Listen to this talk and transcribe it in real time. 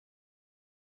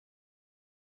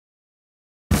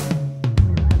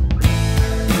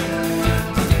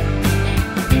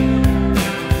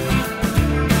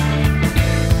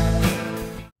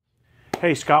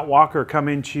Hey, Scott Walker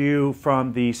coming to you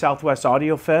from the Southwest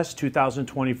Audio Fest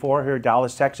 2024 here in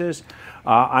Dallas, Texas.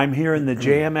 I'm here in the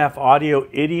JMF Audio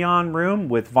IDEON room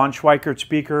with Von Schweikert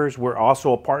speakers. We're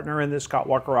also a partner in the Scott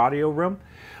Walker Audio room.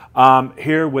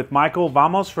 Here with Michael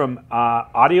Vamos from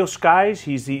Audio Skies.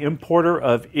 He's the importer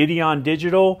of IDEON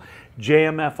Digital,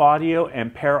 JMF Audio,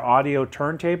 and Pear Audio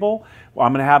turntable. Well,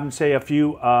 I'm going to have him say a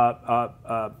few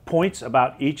points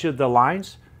about each of the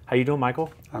lines. How you doing,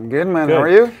 Michael? I'm good, man. Good. How are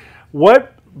you?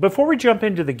 Before we jump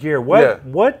into the gear,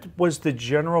 what was the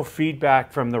general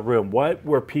feedback from the room? What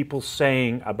were people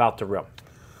saying about the room?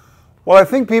 Well, I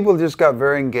think people just got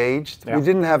very engaged. Yeah. We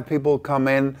didn't have people come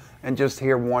in and just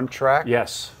hear one track.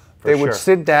 Yes, they would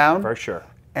sit down. For sure.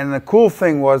 And the cool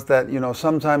thing was that, you know,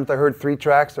 sometimes they heard 3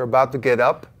 tracks, they're about to get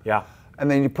up. Yeah.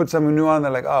 And then you put something new on,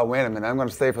 they're like, oh, wait a minute, I'm going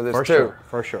to stay for this too. Sure,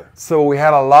 for sure. So we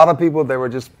had a lot of people that were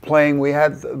just playing. We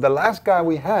had, the last guy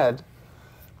we had,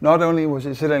 not only was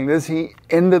he sitting like this, he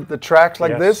ended the tracks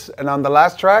like this. And on the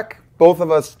last track, both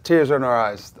of us, tears in our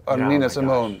eyes on Nina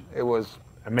Simone. Gosh. It was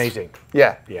amazing.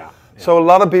 Yeah. Yeah. So a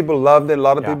lot of people loved it. A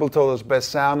lot of people told us best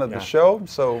sound at the show.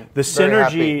 So the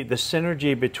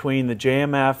synergy between the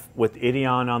JMF with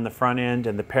IDEON on the front end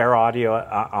and the Pear Audio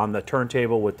on the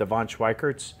turntable with the Von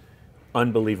Schweikerts,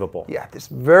 unbelievable. Yeah, this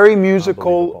very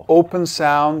musical, open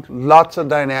sound, lots of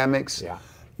dynamics. Yeah.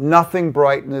 Nothing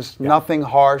brightness, nothing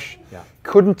harsh. Yeah.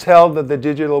 Couldn't tell that the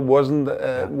digital wasn't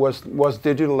was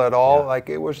digital at all. Like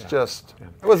it was just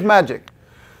it was magic.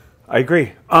 I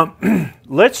agree.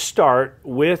 Let's start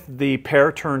with the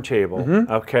Pear turntable.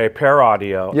 Okay, Pear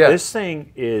Audio. Yeah. This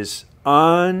thing is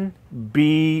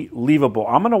unbelievable.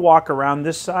 I'm going to walk around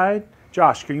this side.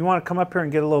 Josh, you want to come up here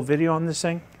and get a little video on this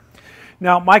thing?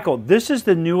 Now, Michael, this is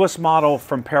the newest model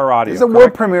from Pear Audio. It's a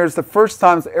world premiere. It's the first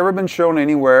time it's ever been shown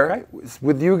anywhere. Okay. It's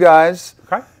with you guys.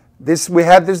 Okay. We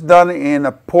had this done in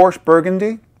a Porsche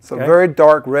Burgundy. It's a very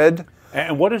dark red.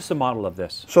 And what is the model of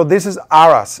this? So this is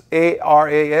Aras,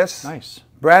 A-R-A-S. Nice.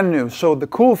 Brand new. So the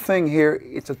cool thing here,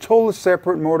 it's a totally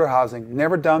separate motor housing.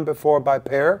 Never done before by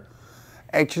Pear.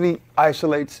 Actually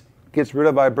isolates, gets rid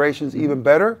of vibrations even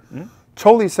better.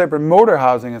 Totally separate motor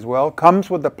housing as well. Comes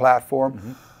with the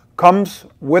platform. Comes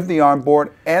with the arm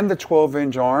board and the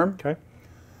 12-inch arm. Okay.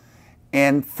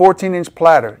 And 14-inch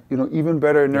platter, you know, even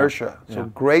better inertia. So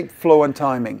great flow and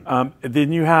timing.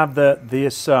 Then you have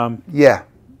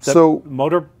so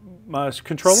motor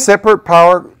controller? Separate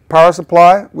power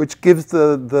supply, which gives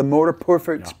the motor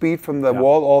perfect speed from the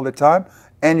wall all the time,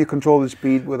 and you control the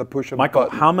speed with a push of a button.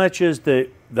 Michael, how much is the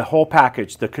whole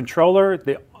package? The controller,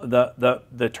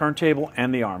 the turntable,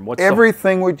 and the arm? What's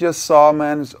everything we just saw,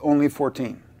 man, is only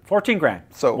 14. 14 grand.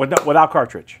 So without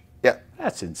cartridge. Yeah.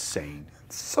 That's insane.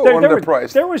 So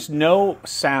underpriced. There was no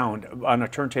sound on a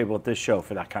turntable at this show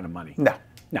for that kind of money. No.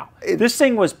 No. This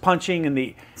thing was punching in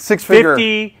the $6-figure,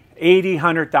 $50,000,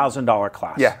 $80,000, $100,000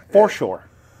 class. Yeah. For sure.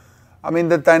 I mean,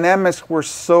 the dynamics were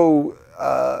so,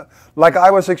 like I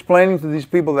was explaining to these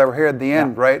people that were here at the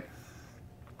end, right?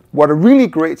 What a really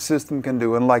great system can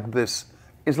do, and like this,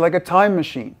 is like a time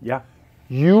machine. Yeah.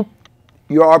 Your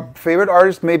favorite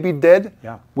artist may be dead.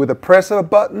 Yeah. With a press of a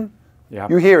button,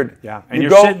 you hear it. Yeah. And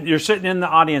you're sitting in the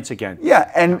audience again. Yeah.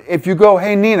 And if you go,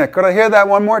 hey Nina, could I hear that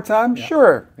one more time? Yeah.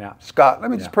 Sure. Yeah. Scott,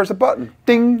 let me just press a button.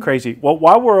 Ding. Crazy. Well,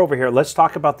 while we're over here, let's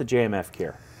talk about the JMF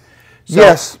gear.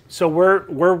 So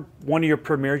we're one of your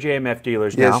premier JMF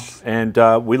dealers now, and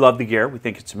we love the gear. We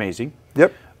think it's amazing.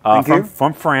 Yep. Thank you.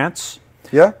 From France.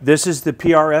 Yeah. This is the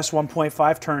PRS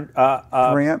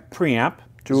 1.5 preamp.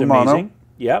 Dual mono.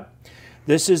 Yep.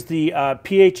 This is the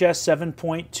PHS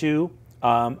 7.2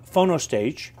 phono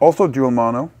stage. Also dual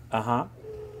mono.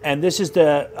 And this is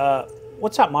the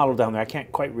what's that model down there? I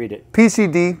can't quite read it.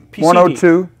 PCD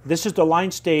 102. This is the line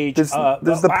stage. This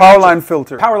is the power line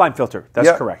filter. Power line filter.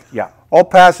 That's correct. Yeah. All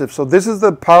passive. So this is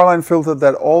the power line filter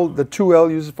that the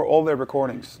 2L uses for all their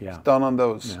recordings. Yeah. It's done on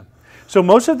those. Yeah. So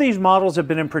most of these models have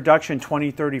been in production 20,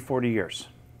 30, 40 years.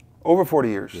 Over 40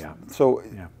 years. Yeah. So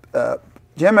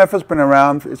JMF has been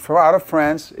around. It's from out of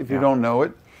France, if you don't know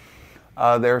it.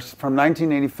 They're from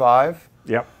 1985.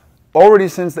 Yep. Already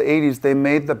since the 80s, they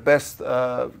made the best,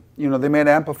 they made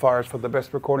amplifiers for the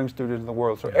best recording studios in the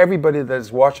world. So everybody that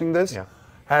is watching this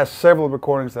has several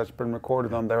recordings that's been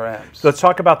recorded on their amps. So let's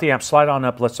talk about the amps. Slide on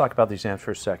up. Let's talk about these amps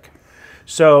for a sec.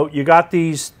 So you got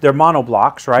they're mono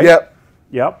blocks, right? Yep.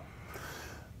 Yep.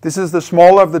 This is the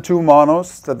smaller of the 2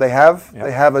 monos that they have. Yep.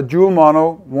 They have a dual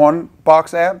mono 1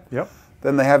 box amp. Yep.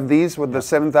 Then they have these with the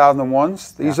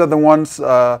 7001s. These are the ones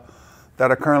that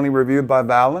are currently reviewed by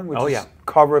Valen, which is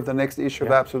cover of the next issue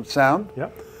of Absolute Sound.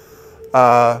 Yep.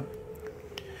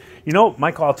 You know,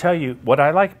 Michael, I'll tell you, what I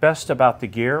like best about the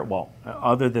gear, well,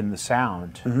 other than the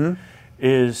sound,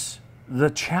 is the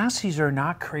chassis are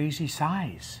not crazy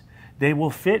size. They will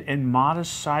fit in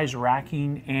modest size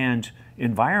racking and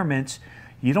environments.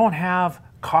 You don't have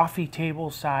coffee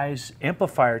table size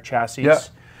amplifier chassis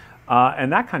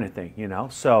and that kind of thing, you know.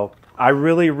 So I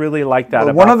really like that.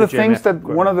 Well, one of the things that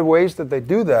one of the ways that they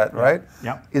do that, right?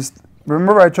 Yeah. Is,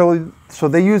 remember I told you, so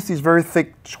they use these very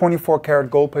thick 24-karat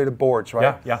gold-plated boards,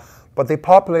 right? Yeah. But they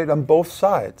populate on both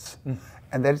sides,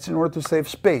 and that's in order to save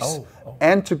space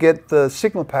and to get the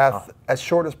signal path as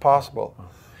short as possible.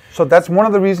 So that's one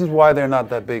of the reasons why they're not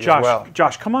that big as well.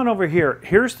 Josh, come on over here.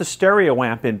 Here's the stereo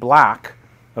amp in black,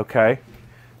 okay?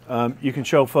 You can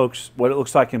show folks what it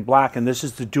looks like in black, and this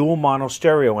is the dual mono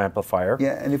stereo amplifier.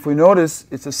 Yeah, and if we notice,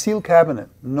 it's a sealed cabinet.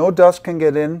 No dust can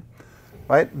get in,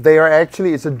 right? They are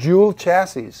actually, it's a dual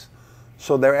chassis.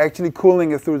 So they're actually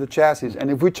cooling it through the chassis. And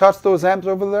if we touch those amps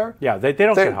over there, they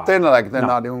don't get hot. They're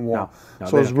not even warm. No,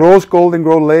 so it's rose gold and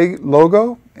gold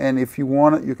logo, and if you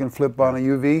want it, you can flip on a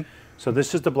UV. So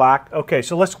this is the black. Okay,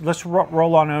 so let's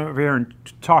roll on over here and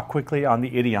talk quickly on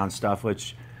the IDEON stuff,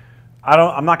 which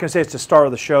I'm not going to say it's the star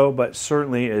of the show, but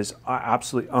certainly is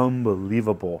absolutely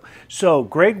unbelievable. So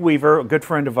Greg Weaver, a good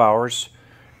friend of ours,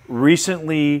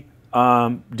 recently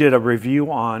did a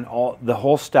review on the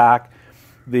whole stack,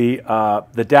 the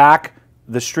DAC,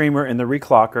 the streamer, and the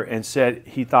reclocker, and said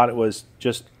he thought it was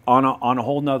just on a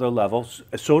whole nother level.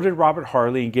 So did Robert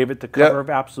Harley, and gave it the cover of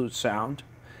Absolute Sound,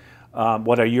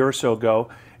 a year or so ago.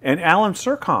 And Alan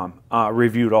Sercom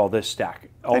reviewed all this stack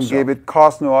also. And gave it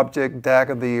Cost No Object DAC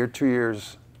of the Year 2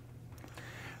 years.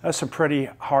 That's some pretty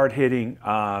hard-hitting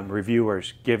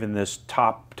reviewers given this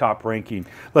top ranking.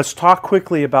 Let's talk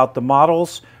quickly about the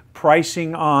models,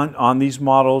 pricing on these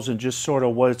models, and just sort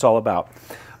of what it's all about.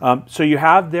 So you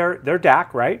have their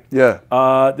DAC, right?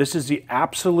 Yeah. This is the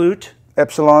Absolute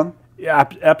Epsilon. Yeah,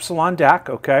 Epsilon DAC.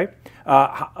 Okay.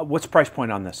 What's the price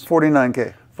point on this?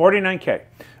 $49K. $49K.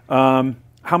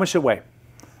 How much does it weigh?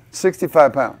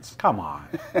 65 pounds. Come on.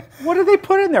 What do they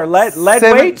put in there? Lead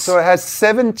weights? So it has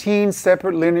 17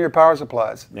 separate linear power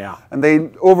supplies. Yeah. And they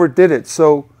overdid it.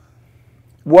 So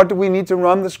what do we need to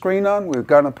run the screen on? We're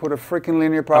going to put a freaking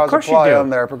linear power supply on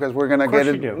there because we're going to get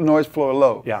it noise floor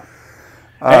low. Yeah.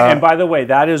 And by the way,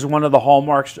 that is one of the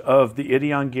hallmarks of the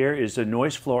IDEON gear is the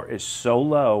noise floor is so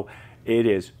low. It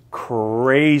is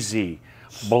crazy.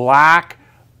 Black,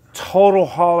 total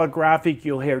holographic.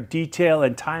 You'll hear detail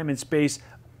and time and space.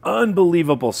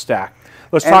 Unbelievable stack.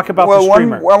 Let's talk about the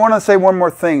streamer. I want to say one more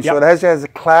thing. So it has a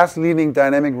class-leading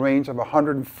dynamic range of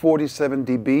 147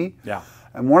 dB. Yeah.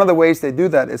 And one of the ways they do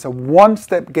that is a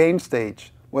one-step gain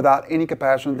stage without any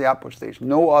capacitor in the output stage.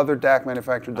 No other DAC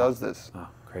manufacturer does this. Oh,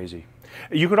 crazy.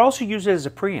 You could also use it as a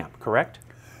preamp, correct?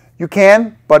 You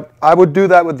can, but I would do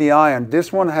that with the IDEON.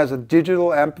 This one has a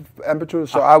digital amplitude,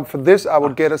 so for this I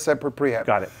would get a separate preamp.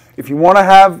 Got it. If you want to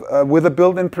have, with a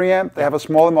built-in preamp, they have a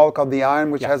smaller model called the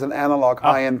IDEON, which has an analog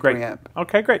high-end preamp.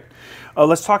 Okay, great.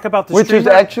 Let's talk about the streamer. Which is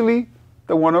actually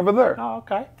the one over there. Oh,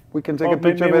 okay. We can take a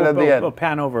picture of it at the end. We'll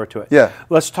pan over to it. Yeah.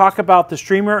 Let's talk about the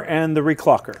streamer and the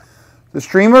reclocker. The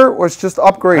streamer was just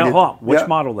upgraded. Now, hold on. Which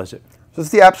model is it? This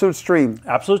is the Absolute Stream.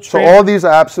 Absolute Stream. So all these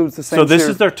are Absolutes the same So this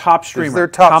series. is their top streamer. This is their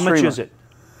top streamer. How much is it?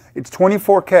 It's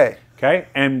 24K. Okay.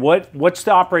 And what's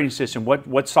the operating system?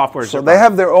 What software is it? So they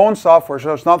have their own software,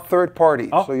 so it's not third party.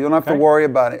 Oh, so you don't have to worry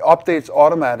about it. Updates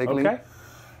automatically. Okay.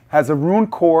 Has a Rune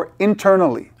core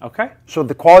internally. Okay. So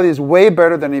the quality is way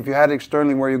better than if you had it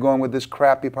externally where you're going with this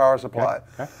crappy power supply.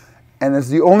 Okay. And it's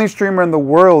the only streamer in the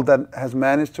world that has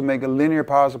managed to make a linear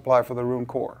power supply for the Rune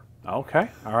core. Okay.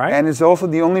 All right. And it's also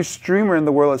the only streamer in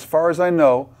the world, as far as I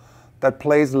know, that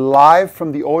plays live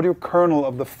from the audio kernel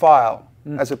of the file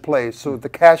as it plays. So if the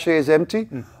cache is empty,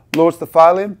 loads the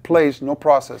file in, plays, no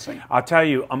processing. I'll tell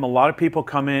you, a lot of people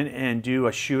come in and do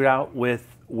a shootout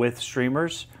with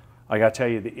streamers. I got to tell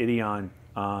you, the IDEON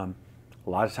a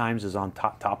lot of times is on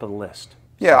top of the list.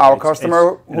 Yeah, so our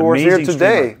customer who was here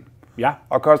today. Streamer. Yeah.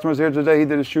 Our customer's here today. He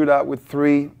did a shootout with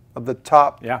 3 of the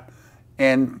top. Yeah.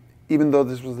 And even though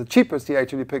this was the cheapest, he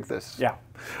actually picked this. Yeah.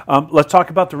 Let's talk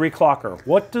about the reclocker.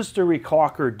 What does the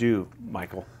reclocker do,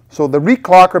 Michael? So the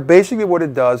reclocker, basically what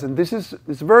it does, and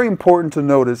it's very important to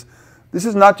notice, this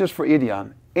is not just for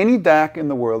IDEON. Any DAC in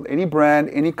the world, any brand,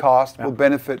 any cost will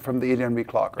benefit from the IDEON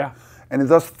reclocker. Yeah. And it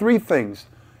does 3 things.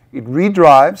 It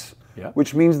redrives,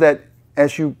 which means that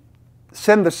as you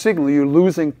send the signal, you're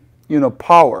losing,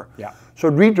 power. Yeah. So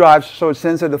it redrives, so it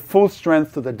sends it at full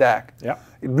strength to the DAC. Yeah.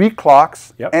 It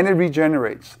reclocks and it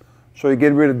regenerates. So you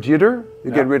get rid of jitter,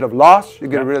 you get rid of loss, you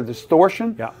get rid of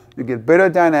distortion, you get better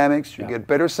dynamics, you get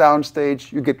better sound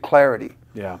stage, you get clarity.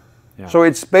 Yeah. So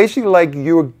it's basically like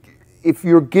if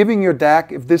you're giving your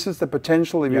DAC, if this is the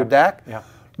potential of your DAC,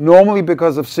 Normally,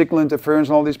 because of signal interference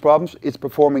and all these problems, it's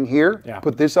performing here. Yeah.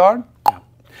 Put this on. Yeah.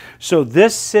 So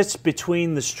this sits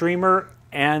between the streamer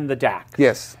and the DAC.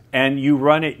 Yes. And you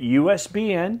run it USB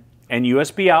in and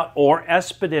USB out, or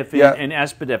SPDIF in Yeah. and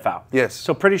SPDIF out. Yes.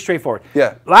 So pretty straightforward.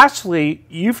 Yeah. Lastly,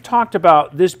 you've talked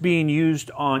about this being used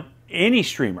on any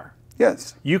streamer.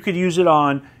 Yes. You could use it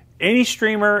on any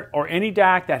streamer or any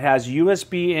DAC that has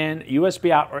USB in,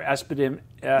 USB out, or SPDIF.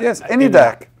 Yes, any in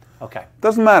DAC. Okay.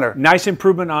 Doesn't matter. Nice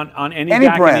improvement on any Any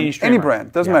DAC brand, and any streamer. any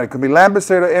brand. Doesn't Yeah. matter. It could be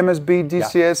Lambesator, MSB,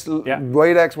 DCS, Yeah.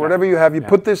 Wadex, whatever you have. You Yeah.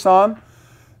 put this on.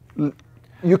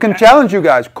 You can challenge you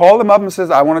guys. Call them up and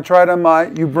says, I want to try it on my.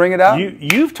 You bring it out.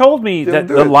 You've told me They'll that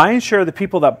do the it. lion's share of the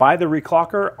people that buy the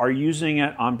reclocker are using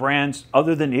it on brands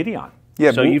other than IDEON.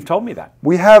 Yeah, So you've told me that.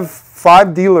 We have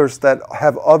 5 dealers that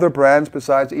have other brands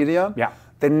besides IDEON. Yeah.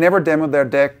 They never demo their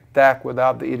DAC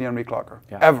without the IDEON reclocker.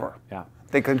 Yeah. Ever. Yeah.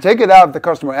 They can take it out if the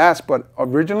customer asks, but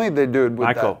originally they do it with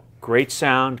Michael, that. great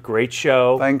sound, great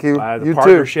show. Thank you. The You too.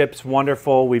 partnership's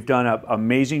wonderful. We've done an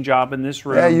amazing job in this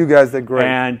room. Yeah, you guys did great.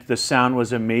 And the sound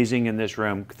was amazing in this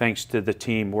room, thanks to the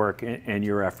teamwork and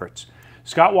your efforts.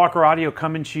 Scott Walker Audio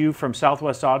coming to you from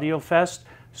Southwest Audio Fest.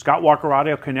 Scott Walker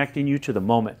Audio connecting you to the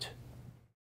moment.